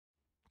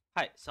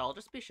Hi, so I'll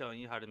just be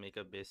showing you how to make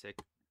a basic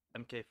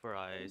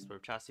mk4i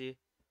swerve chassis.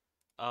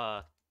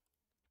 Uh,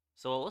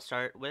 so what we'll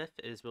start with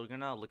is we're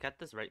gonna look at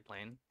this right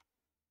plane,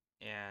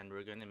 and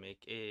we're gonna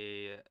make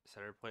a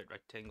center point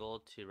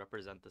rectangle to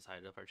represent the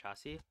side of our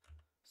chassis.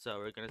 So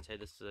we're gonna say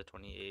this is a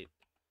 28,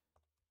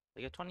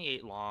 like a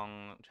 28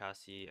 long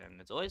chassis,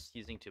 and it's always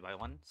using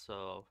 2x1.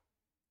 So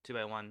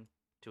 2x1,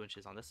 2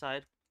 inches on this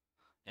side,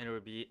 and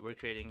we're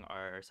creating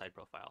our side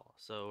profile.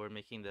 So we're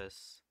making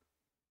this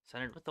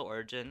centered with the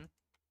origin.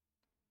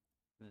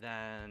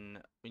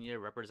 Then we need to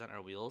represent our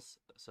wheels.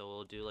 So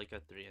we'll do like a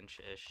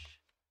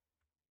 3-inch-ish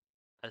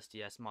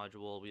SDS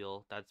module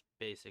wheel. That's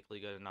basically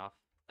good enough.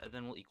 And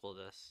then we'll equal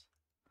this.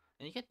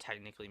 And you can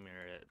technically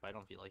mirror it, but I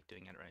don't feel like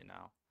doing it right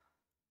now.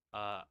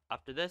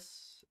 After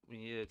this, we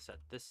need to set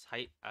this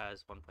height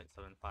as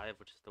 1.75,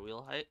 which is the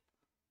wheel height.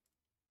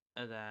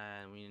 And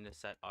then we need to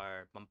set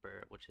our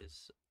bumper, which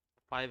is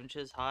 5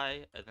 inches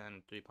high, and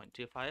then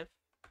 3.25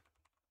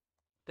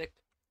 thick.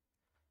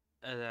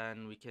 And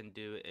then we can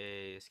do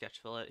a sketch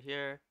fillet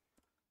here,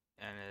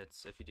 and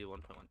it's if you do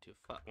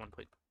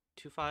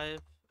 1.25,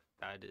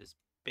 that is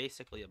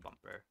basically a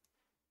bumper.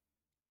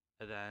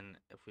 And then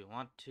if we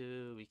want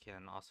to, we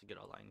can also get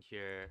a line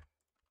here,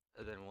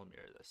 and then we'll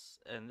mirror this.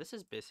 And this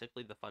is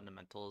basically the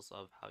fundamentals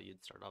of how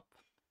you'd start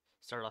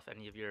off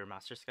any of your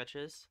master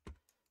sketches.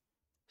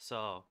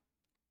 So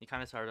you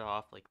kind of start it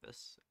off like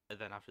this, and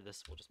then after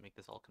this we'll just make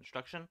this all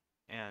construction,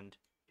 and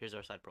here's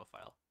our side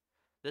profile.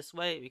 This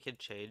way we can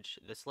change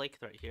this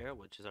length right here,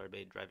 which is our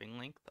main driving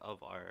length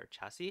of our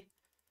chassis.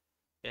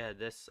 And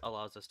this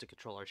allows us to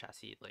control our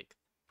chassis length.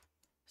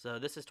 So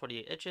this is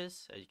 28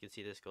 inches. As you can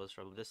see, this goes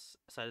from this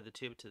side of the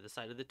tube to the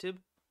side of the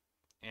tube.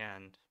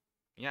 And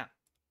yeah.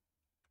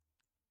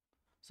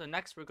 So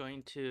next we're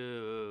going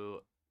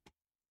to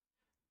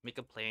make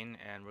a plane,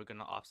 and we're going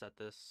to offset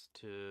this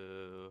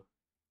to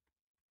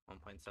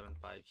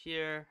 1.75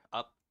 here,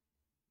 up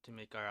to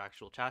make our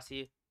actual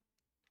chassis.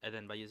 And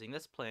then by using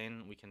this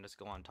plane, we can just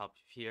go on top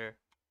of here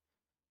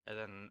and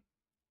then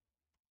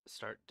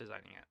start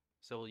designing it.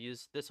 So we'll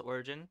use this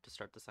origin to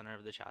start the center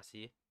of the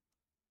chassis,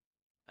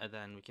 and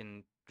then we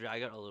can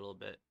drag it a little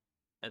bit,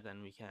 and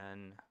then we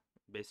can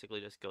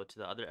basically just go to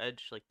the other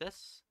edge like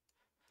this,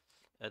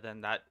 and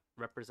then that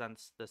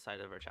represents the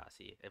side of our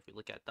chassis. If we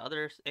look at the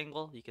other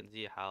angle, you can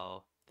see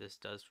how this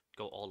does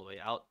go all the way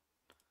out,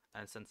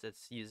 and since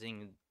it's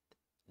using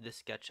this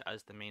sketch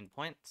as the main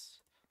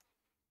points,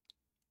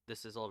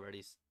 this is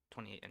already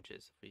 28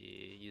 inches if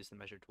we use the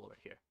measure tool right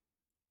here.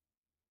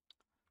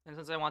 And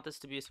since I want this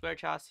to be a square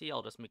chassis,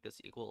 I'll just make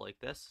this equal like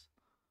this,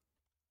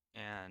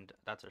 and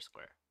that's our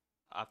square.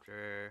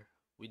 After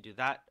we do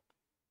that,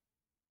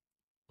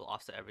 we'll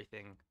offset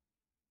everything.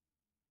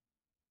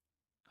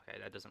 Okay,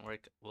 that doesn't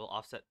work. We'll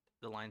offset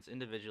the lines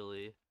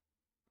individually,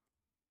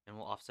 and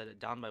we'll offset it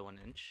down by 1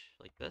 inch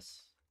like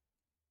this.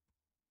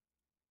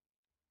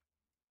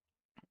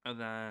 And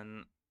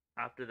then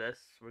after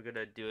this, we're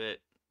gonna do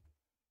it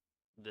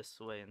this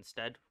way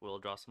instead. We'll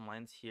draw some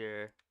lines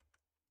here,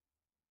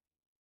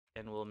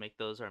 and we'll make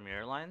those our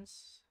mirror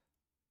lines.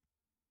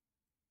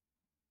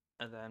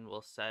 And then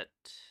we'll set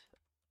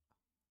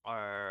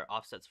our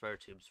offsets for our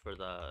tubes for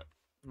the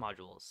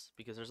modules,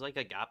 because there's like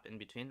a gap in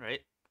between,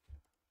 right?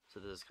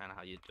 So this is kind of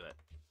how you do it.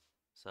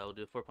 So we'll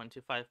do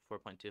 4.25,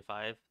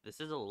 4.25.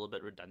 This is a little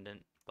bit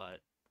redundant,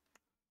 but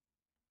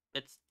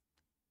it's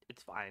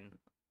it's fine.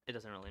 It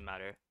doesn't really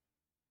matter.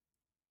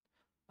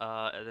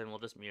 And then we'll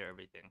just mirror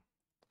everything.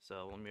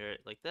 So we'll mirror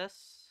it like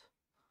this,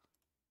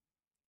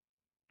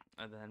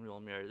 and then we'll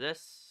mirror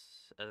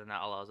this, and then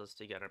that allows us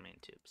to get our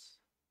main tubes.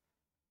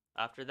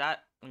 After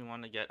that, we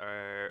want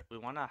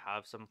to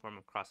have some form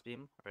of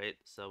crossbeam, right?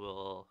 So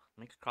we'll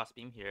make a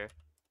crossbeam here,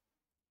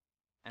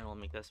 and we'll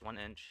make this 1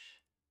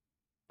 inch,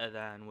 and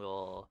then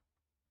we'll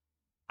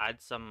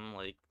add some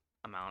like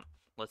amount,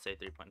 let's say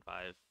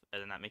 3.5,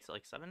 and then that makes it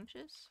like 7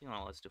 inches.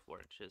 Let's do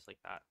 4 inches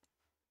like that,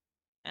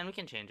 and we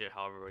can change it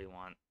however we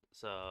want.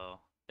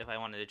 So if I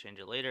wanted to change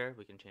it later,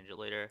 we can change it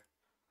later,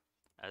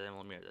 and then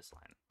we'll mirror this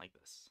line like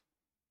this,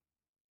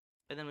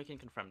 and then we can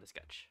confirm the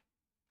sketch.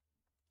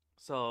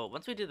 So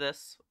once we do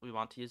this, we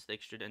want to use the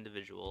extrude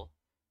individual,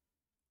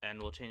 and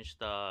we'll change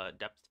the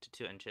depth to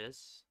 2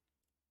 inches,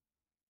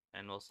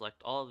 and we'll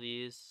select all of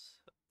these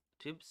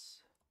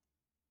tubes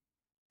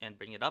and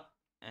bring it up,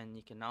 and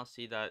you can now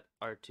see that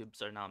our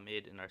tubes are now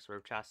made in our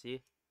swerve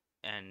chassis,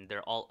 and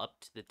they're all up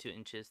to the 2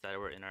 inches that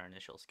were in our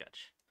initial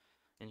sketch.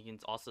 And you can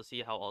also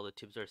see how all the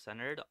tubes are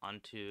centered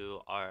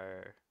onto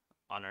our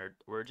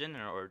origin,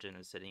 and our origin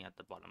is sitting at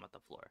the bottom of the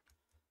floor.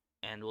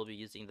 And we'll be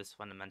using this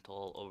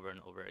fundamental over and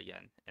over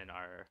again in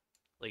our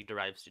like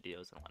derived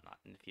studios and whatnot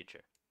in the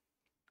future.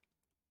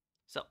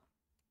 So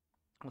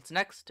what's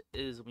next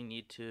is we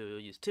need to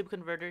use tube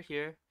converter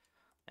here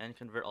and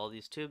convert all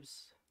these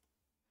tubes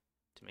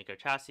to make our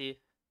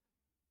chassis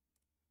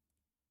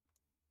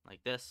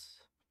like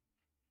this.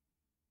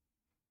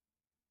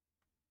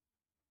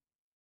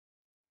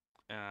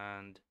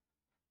 And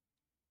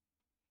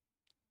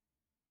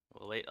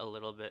we'll wait a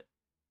little bit,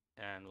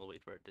 and we'll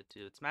wait for it to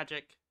do its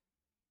magic.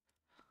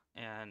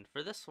 And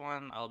for this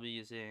one, I'll be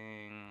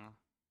using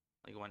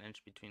like 1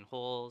 inch between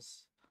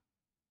holes,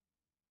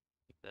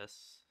 like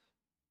this,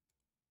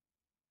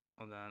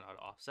 and then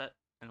I'll offset,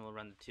 and we'll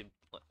run the tube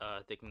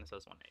thickness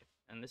as 1/8.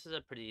 And this is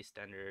a pretty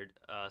standard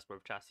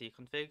swerve chassis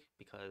config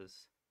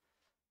because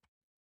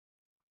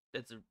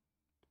it's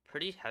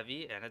pretty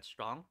heavy and it's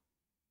strong.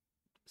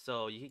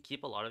 So you can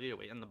keep a lot of your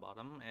weight on the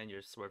bottom, and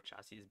your swerve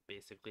chassis is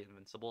basically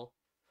invincible.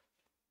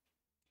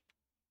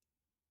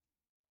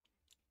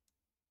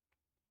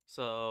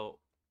 So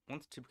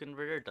once tube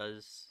converter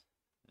does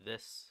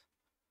this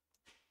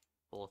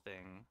whole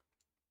thing,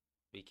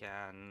 we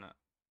can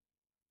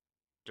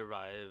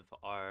derive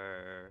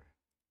our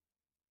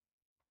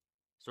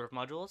swerve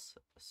modules.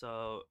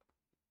 So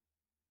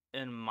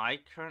in my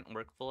current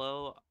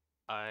workflow,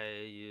 I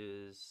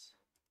use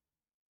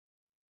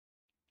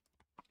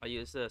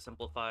the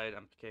simplified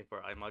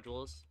mk4i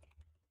modules,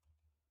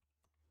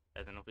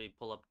 and then if we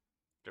pull up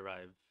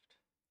derived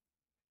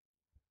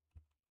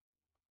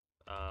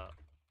uh,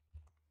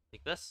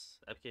 like this,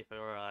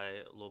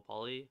 mk4i low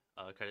poly,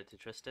 credit to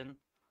Tristan,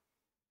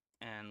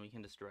 and we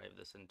can just derive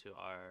this into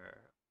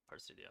our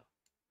studio.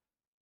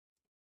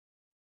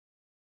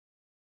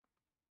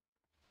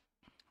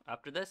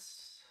 After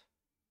this,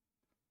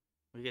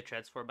 we get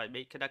transformed by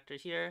mate connector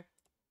here,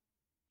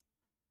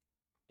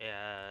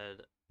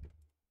 and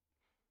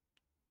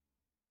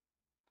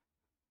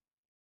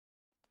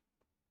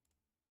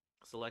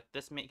select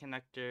this mate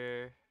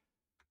connector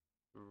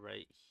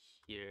right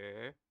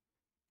here,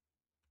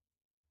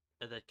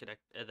 and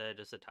then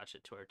just attach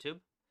it to our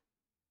tube.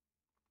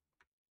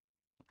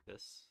 Like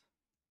this.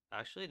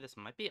 Actually, this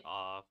might be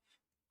off.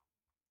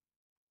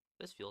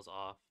 This feels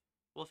off.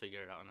 We'll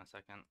figure it out in a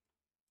second.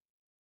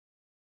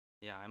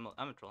 Yeah,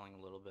 I'm trolling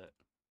a little bit.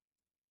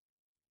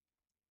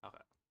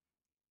 Okay.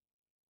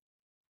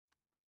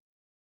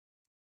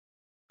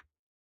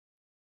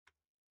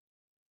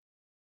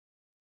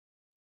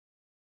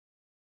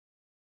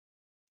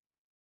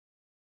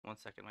 One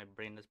second, my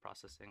brain is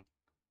processing.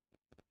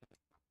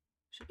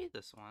 Should be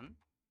this one.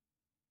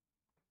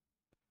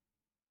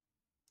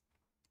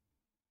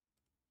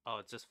 Oh,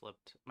 it's just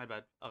flipped. My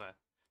bad. Okay.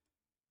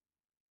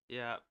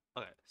 Yeah,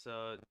 okay.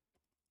 So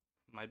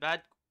my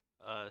bad.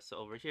 So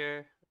over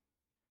here,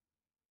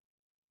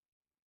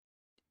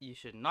 you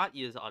should not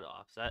use auto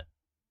offset.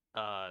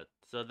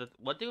 So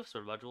one thing with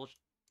sort of module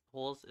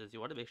holes is you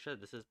want to make sure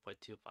this is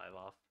 0.25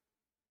 off,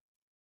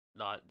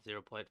 not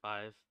 0.5.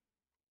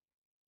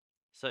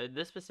 So in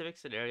this specific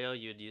scenario,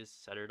 you'd use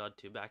centered on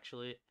tube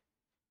actually.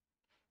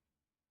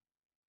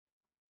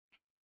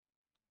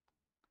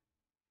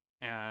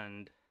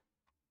 And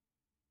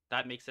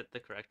that makes it the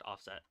correct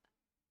offset.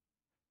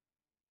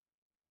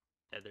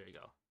 And there you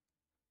go.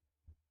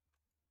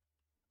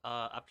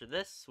 After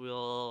this,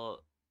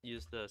 we'll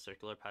use the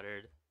circular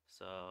pattern.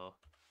 So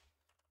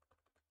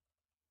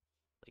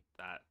like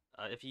that.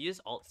 If you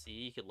use Alt-C,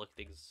 you can look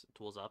things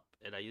tools up,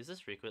 and I use this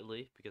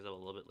frequently because I'm a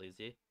little bit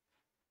lazy.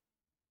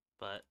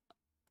 But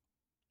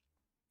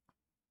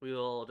we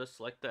will just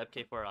select the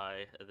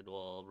mk4i, and then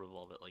we'll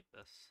revolve it like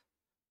this.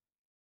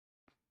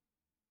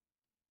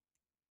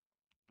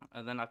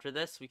 And then after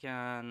this, we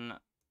can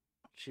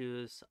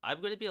choose. I'm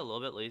going to be a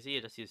little bit lazy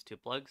and just use 2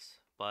 plugs,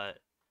 but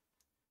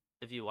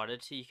if you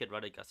wanted to, you could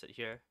run a gusset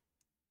here.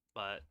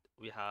 But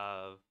we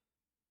have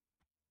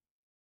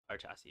our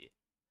chassis.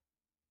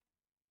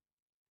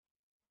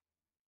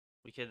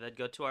 We can then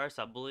go to our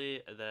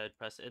assembly and then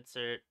press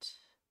insert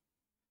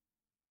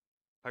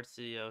part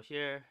studio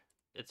here,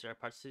 insert our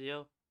part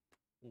studio.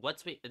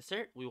 Once we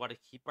insert, we want to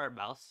keep our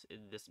mouse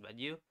in this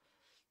menu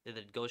and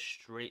then go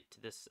straight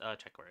to this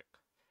checkmark.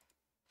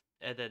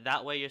 And then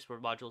that way your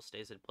swerve module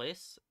stays in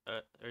place,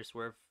 or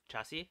swerve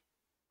chassis.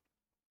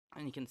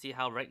 And you can see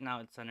how right now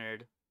it's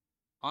centered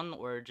on the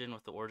origin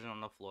with the origin on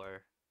the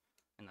floor,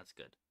 and that's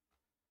good.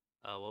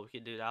 What we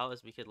could do now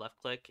is we could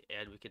left click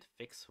and we could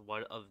fix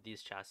one of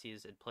these chassis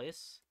in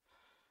place.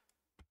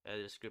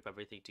 And just group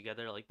everything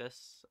together like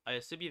this. I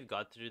assume you've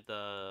gone through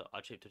the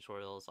onshape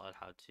tutorials on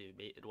how to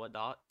mate and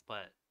whatnot,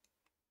 but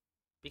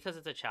because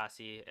it's a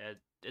chassis and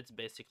it's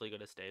basically going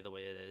to stay the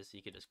way it is,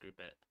 you can just group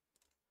it.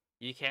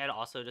 You can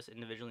also just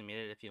individually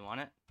mate it if you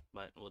want it,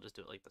 but we'll just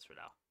do it like this for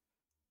now.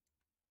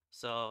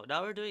 So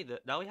now we're doing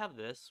now we have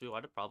this. We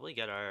want to probably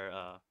get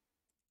our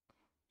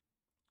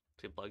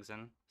 2 plugs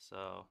in.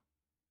 So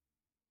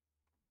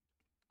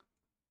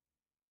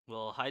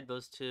we'll hide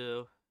those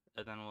 2,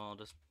 and then we'll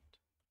just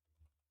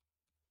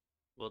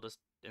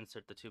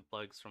insert the 2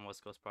 plugs from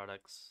West Coast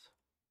Products.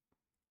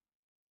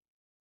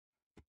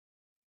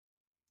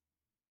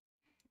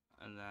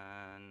 And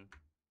then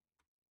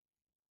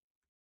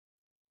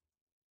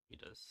you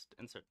just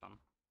insert them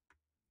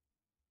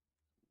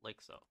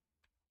like so.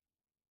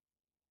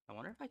 I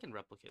wonder if I can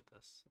replicate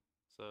this.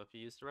 So if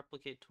you use the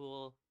replicate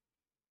tool,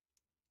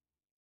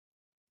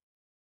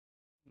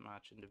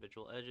 match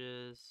individual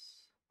edges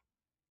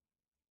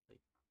like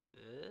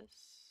this.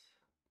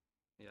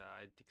 Yeah,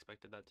 I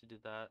expected that to do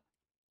that.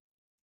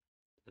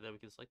 And then we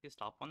can select these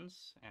top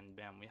ones, and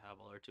bam, we have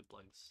all our 2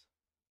 plugs.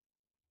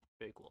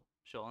 Very cool.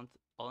 Show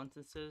all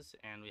instances,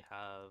 and we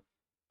have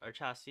our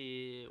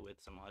chassis with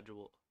some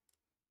modules,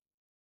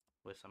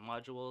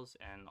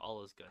 and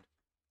all is good.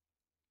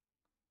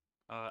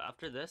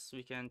 After this,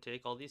 we can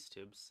take all these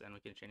tubes and we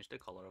can change the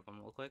color of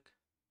them real quick.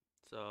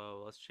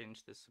 So let's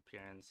change this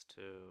appearance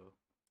to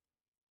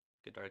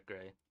a dark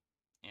gray,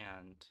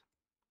 and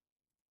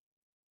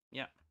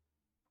yeah.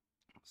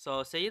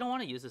 So say you don't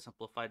want to use a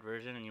simplified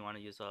version and you want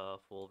to use a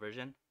full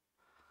version.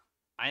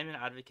 I'm an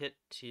advocate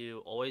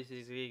to always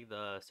using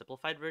the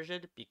simplified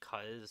version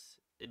because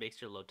it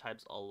makes your load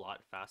times a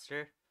lot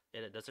faster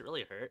and it doesn't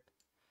really hurt.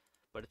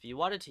 But if you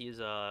wanted to use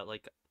a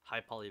like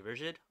high poly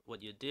version,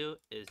 what you do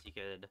is you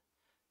could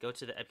go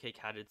to the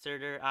mk4i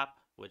inserter app,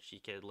 which you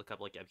could look up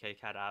like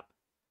mk4i app,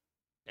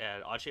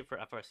 and onshape for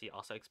FRC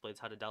also explains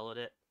how to download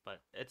it,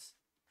 but it's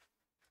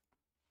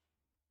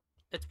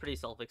pretty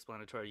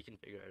self-explanatory. You can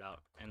figure it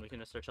out, and we can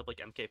just search up like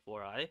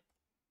mk4i,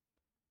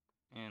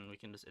 and we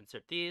can just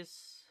insert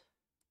these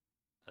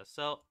as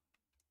so,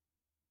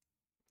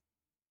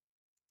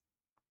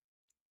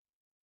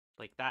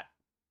 like that,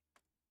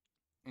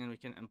 and we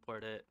can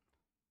import it,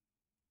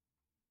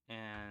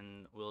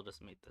 and we'll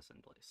just mate this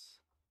in place.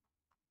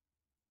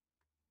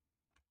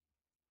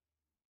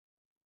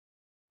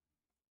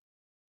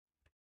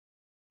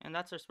 And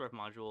that's our swerve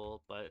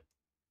module, but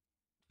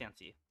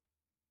fancy.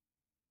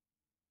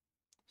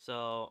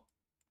 So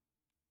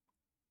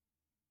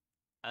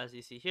as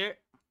you see here,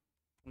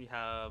 we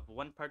have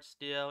one part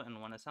studio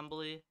and one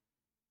assembly,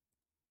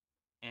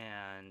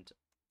 and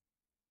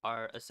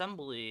our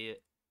assembly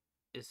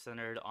is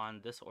centered on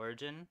this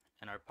origin,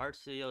 and our part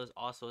studio is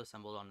also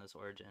assembled on this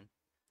origin.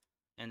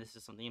 And this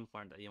is something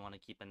important that you want to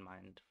keep in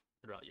mind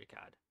throughout your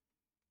CAD.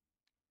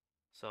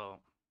 So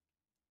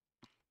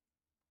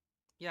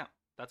yeah,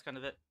 that's kind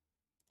of it.